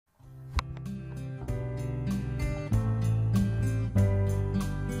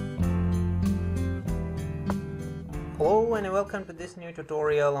Hello and welcome to this new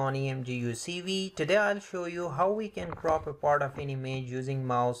tutorial on Emgu CV. Today I'll show you how we can crop a part of an image using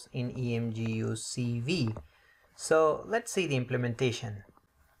mouse in Emgu CV. So let's see the implementation.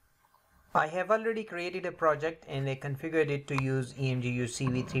 I have already created a project and I configured it to use Emgu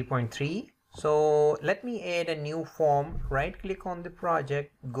CV 3.3. So let me add a new form. Right click on the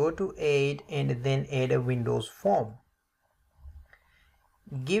project, go to add and then add a Windows form.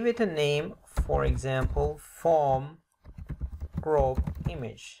 Give it a name, for example form crop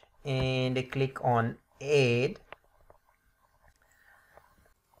image, and click on add.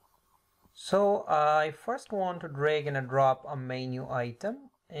 So I first want to drag and drop a menu item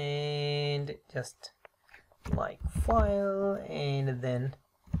and just like file and then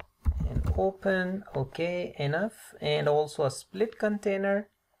open. Okay, enough. And also a split container,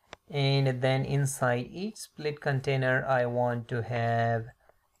 and then inside each split container I want to have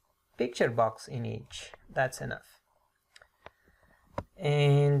PictureBox in each. That's enough.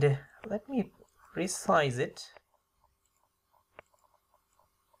 And let me resize it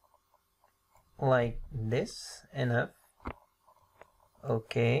like this. Enough.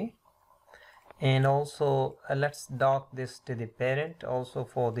 Okay, and also let's dock this to the parent. Also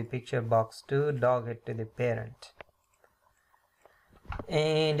for the PictureBox to dock it to the parent.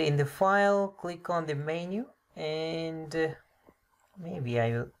 And in the file, click on the menu, and maybe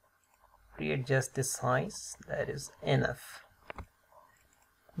I will readjust the size. That is enough.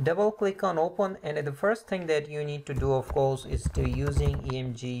 Double click on open, and the first thing that you need to do, of course, is to using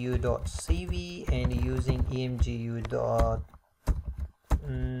Emgu.cv and using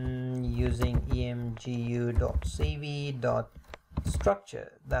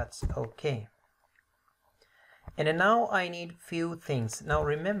Emgu.cv.structure. That's okay. And now I need few things. Now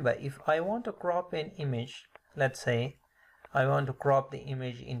remember, if I want to crop an image, let's say I want to crop the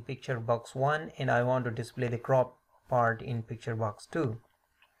image in PictureBox 1 and I want to display the crop part in PictureBox 2.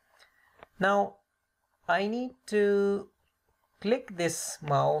 Now I need to click this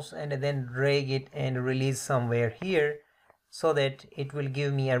mouse and then drag it and release somewhere here so that it will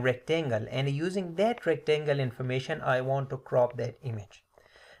give me a rectangle, and using that rectangle information I want to crop that image.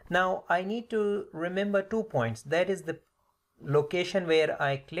 Now I need to remember 2 points. That is the location where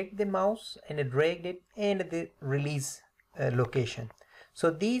I clicked the mouse and dragged it, and the release location.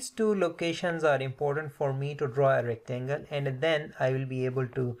 So these two locations are important for me to draw a rectangle, and then I will be able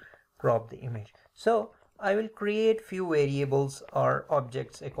to crop the image. So I will create few variables or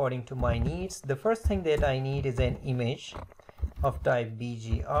objects according to my needs. The first thing that I need is an image of type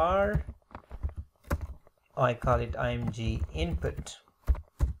BGR. I call it IMG input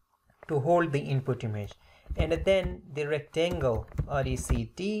to hold the input image, and then the rectangle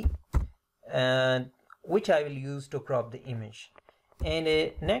RECT, which I will use to crop the image. And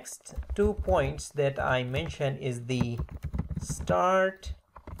next 2 points that I mentioned is the start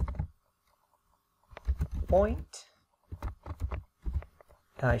point,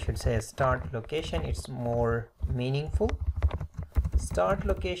 I should say a start location, it's more meaningful. Start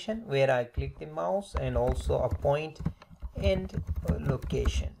location where I click the mouse, and also a point end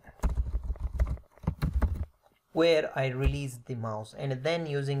location where I release the mouse, and then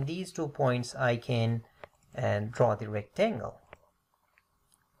using these 2 points I can draw the rectangle.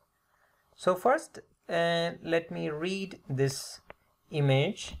 So first let me read this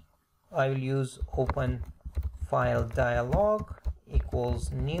image. I will use open file dialog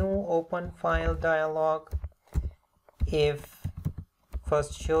equals new open file dialog. If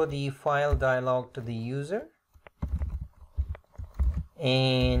first show the file dialog to the user,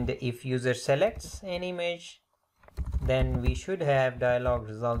 and if user selects an image, then we should have dialog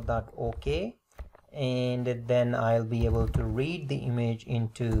result.ok, and then I'll be able to read the image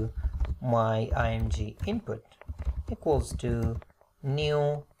into my IMG input equals to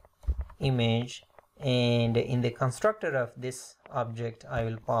new image, and in the constructor of this object I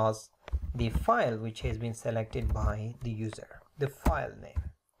will pass the file which has been selected by the user, the file name.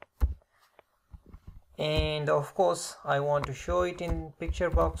 And of course I want to show it in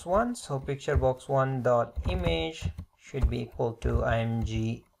PictureBox 1, so PictureBox1.image should be equal to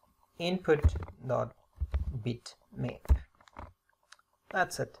IMG input.bitmap.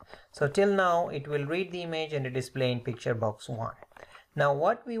 That's it. So till now it will read the image and display in PictureBox 1. Now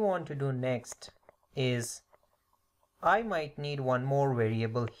what we want to do next is I might need one more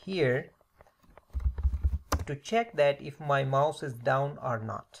variable here to check that if my mouse is down or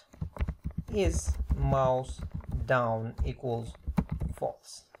not. Is mouse down equals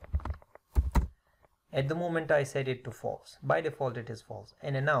false. At the moment I set it to false. By default it is false.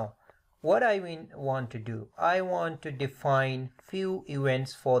 And now what I want to do, I want to define few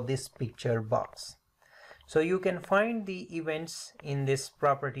events for this picture box. So you can find the events in this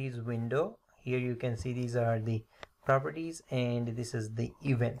properties window. Here you can see these are the properties and this is the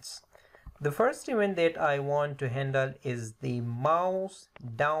events. The first event that I want to handle is the mouse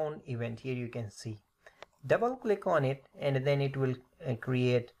down event. Here you can see. Double click on it and then it will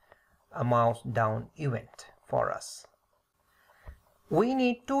create a mouse down event for us. We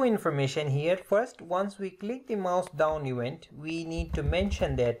need two information here. First, once we click the mouse down event, we need to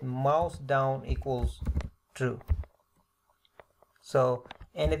mention that mouse down equals true. So,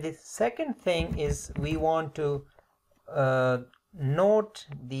 and the second thing is we want to note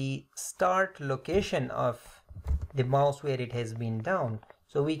the start location of the mouse where it has been down.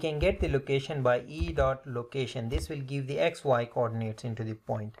 So we can get the location by e.location. This will give the xy coordinates into the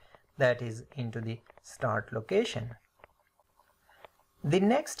point that is into the start location. The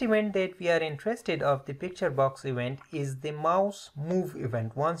next event that we are interested of the PictureBox event is the mouse move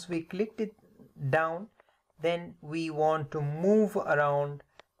event. Once we clicked it down, then we want to move around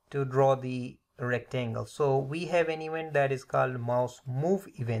to draw the rectangle. So we have an event that is called mouse move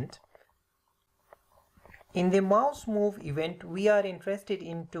event. In the mouse move event, we are interested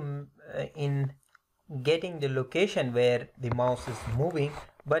in getting the location where the mouse is moving,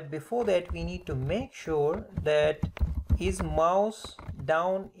 but before that we need to make sure that is mouse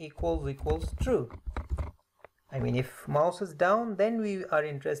down equals true. I mean, if mouse is down, then we are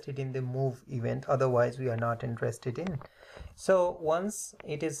interested in the move event, otherwise we are not interested in. So once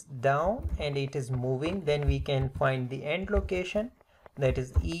it is down and it is moving, then we can find the end location, that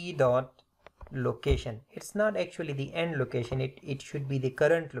is e.location. It's not actually the end location, it should be the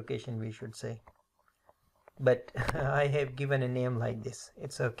current location, we should say. But I have given a name like this,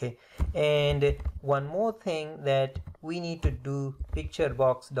 it's okay. And one more thing that we need to do,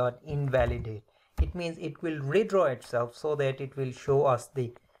 PictureBox.invalidate. It means it will redraw itself so that it will show us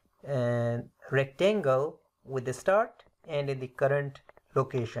the rectangle with the start and in the current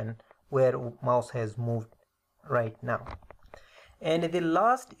location where mouse has moved right now. And the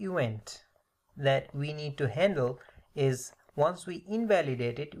last event that we need to handle is once we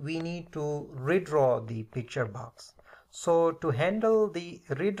invalidate it, we need to redraw the picture box. So to handle the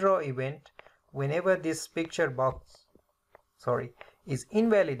redraw event, whenever this picture box is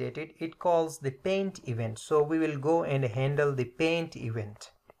invalidated, it calls the paint event. So we will go and handle the paint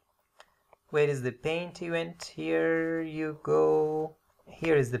event. Where is the paint event? Here you go.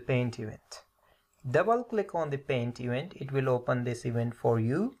 Here is the paint event. Double click on the paint event. It will open this event for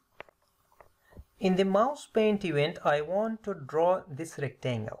you. In the mouse paint event, I want to draw this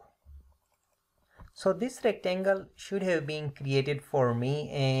rectangle. So this rectangle should have been created for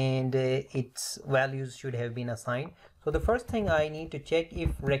me and its values should have been assigned. So the first thing I need to check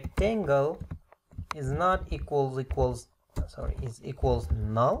if rectangle is not equals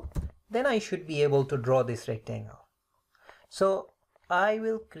null, then I should be able to draw this rectangle. So I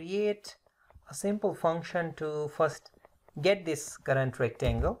will create a simple function to first get this current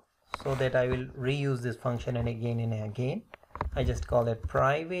rectangle, so that I will reuse this function and again. I just call it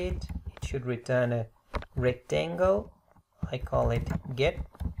private. It should return a rectangle. I call it get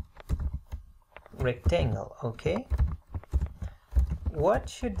rectangle. Okay. What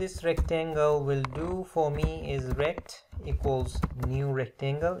should this rectangle will do for me is rect equals new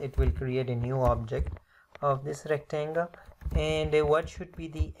rectangle. It will create a new object of this rectangle. And what should be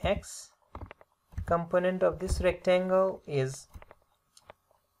the x component of this rectangle is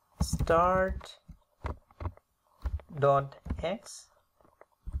start dot x.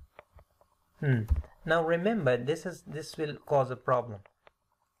 Now remember, this will cause a problem.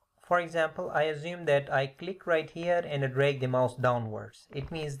 For example, I assume that I click right here and drag the mouse downwards.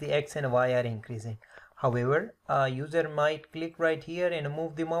 It means the x and y are increasing. However, a user might click right here and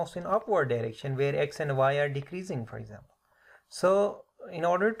move the mouse in upward direction where x and y are decreasing, for example. So in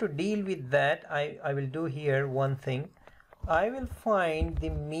order to deal with that, I will do here one thing. I will find the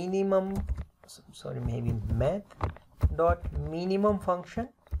minimum, maybe math.minimum function,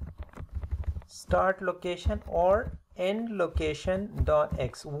 start location or end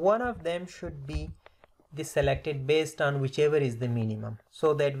location.x. One of them should be deselected based on whichever is the minimum,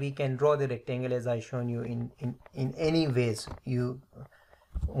 so that we can draw the rectangle as I shown you in any ways you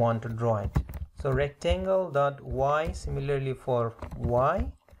want to draw it. So rectangle.y, similarly for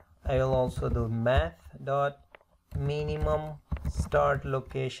y, I will also do math.minimum start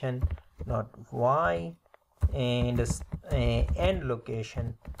location dot y and end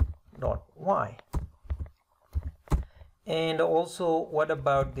location dot y. And also, what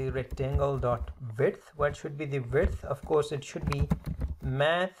about the rectangle dot width? What should be the width? Of course, it should be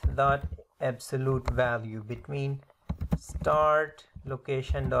math dot absolute value between start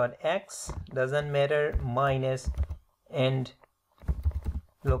location dot x doesn't matter minus end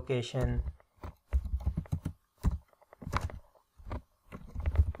location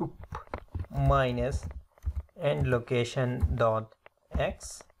minus end location dot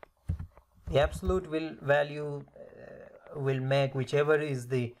x. The absolute value will make whichever is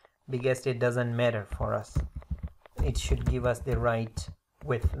the biggest, it doesn't matter for us. It should give us the right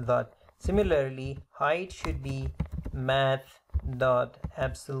width. That similarly, height should be math dot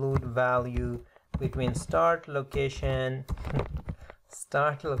absolute value between start location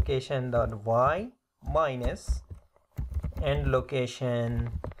dot y minus end location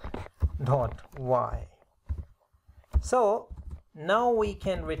dot y. So now we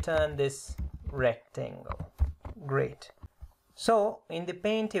can return this rectangle. Great. So in the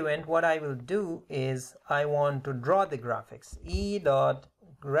paint event, what I will do is I want to draw the graphics.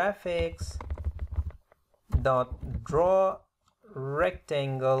 e.graphics dot draw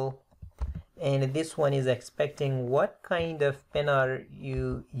rectangle, and this one is expecting what kind of pen are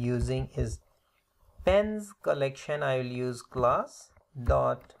you using is pens collection. I will use class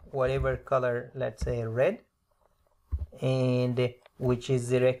dot whatever color, let's say red, and which is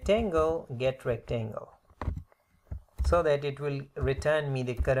the rectangle, get rectangle, so that it will return me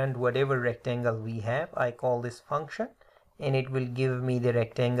the current whatever rectangle we have. I call this function and it will give me the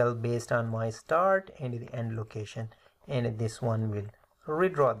rectangle based on my start and the end location, and this one will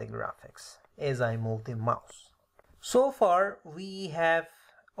redraw the graphics as I move the mouse. So far we have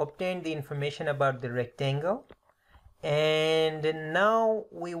obtained the information about the rectangle, and now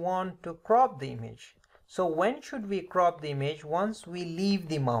we want to crop the image. So when should we crop the image? Once we leave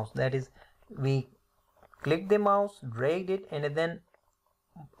the mouse, that is, we click the mouse, dragged it, and then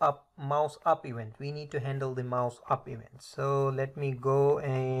up mouse up event. We need to handle the mouse up event. So let me go,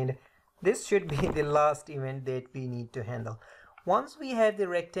 and this should be the last event that we need to handle. Once we have the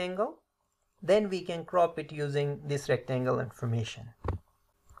rectangle, then we can crop it using this rectangle information.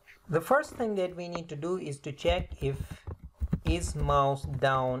 The first thing that we need to do is to check if is mouse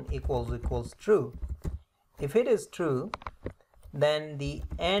down equals true. If it is true, then the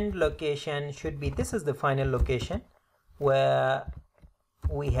end location should be, this is the final location where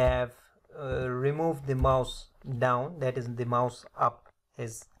we have removed the mouse down, that is the mouse up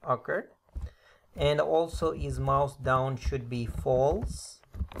has occurred, and also is mouse down should be false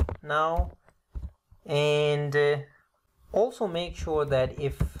now, and also make sure that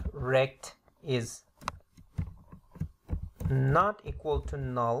if rect is not equal to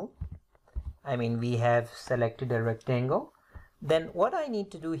null, I mean we have selected a rectangle, then what I need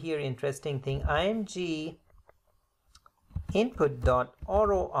to do here, interesting thing, img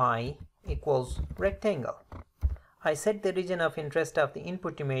input.roi equals rectangle. I set the region of interest of the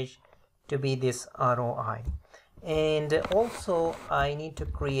input image to be this ROI, and also I need to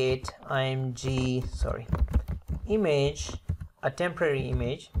create image, a temporary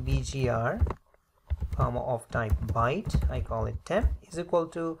image bgr comma of type byte, I call it temp, is equal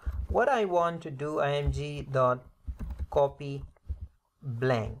to what I want to do, img dot copy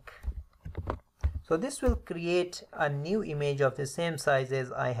blank. So this will create a new image of the same size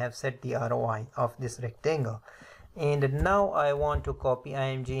as I have set the ROI of this rectangle. And now I want to copy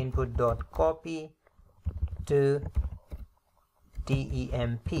img input dot copy to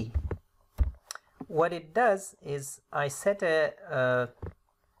temp. What it does is I set a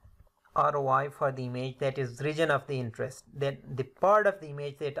ROI for the image, that is region of the interest, then the part of the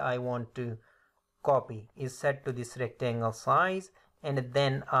image that I want to copy is set to this rectangle size, and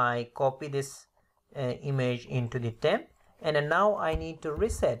then I copy this image into the temp, and now I need to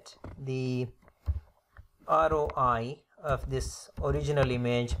reset the ROI of this original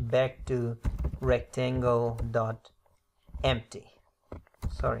image back to rectangle dot empty.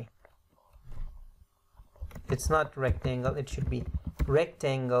 Sorry, it's not rectangle, it should be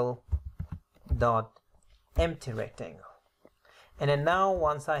rectangle dot empty rectangle. And then now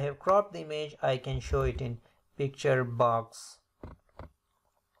once I have cropped the image, I can show it in PictureBox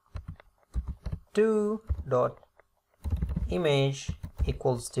 2 dot image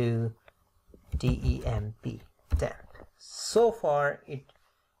equals to temp temp. So far it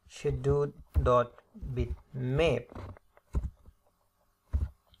should do dot bitmap.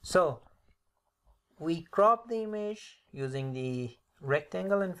 So we crop the image using the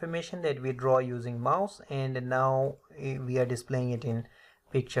rectangle information that we draw using mouse, and now we are displaying it in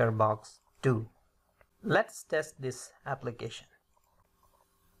PictureBox 2. Let's test this application.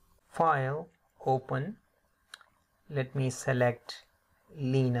 File, open, let me select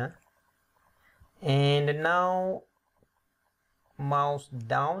Lena, and now mouse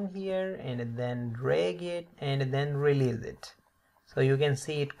down here and then drag it and then release it. So you can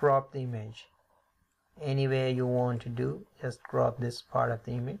see it crop the image. Any way you want to do, just crop this part of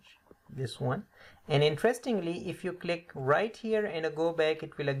the image, this one. And interestingly, if you click right here and go back,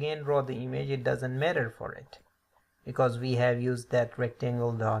 it will again draw the image. It doesn't matter for it because we have used that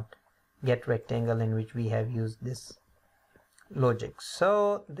rectangle dot get rectangle in which we have used this logic.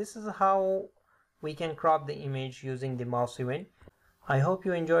 So this is how we can crop the image using the mouse event. I hope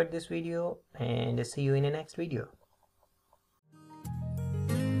you enjoyed this video and see you in the next video.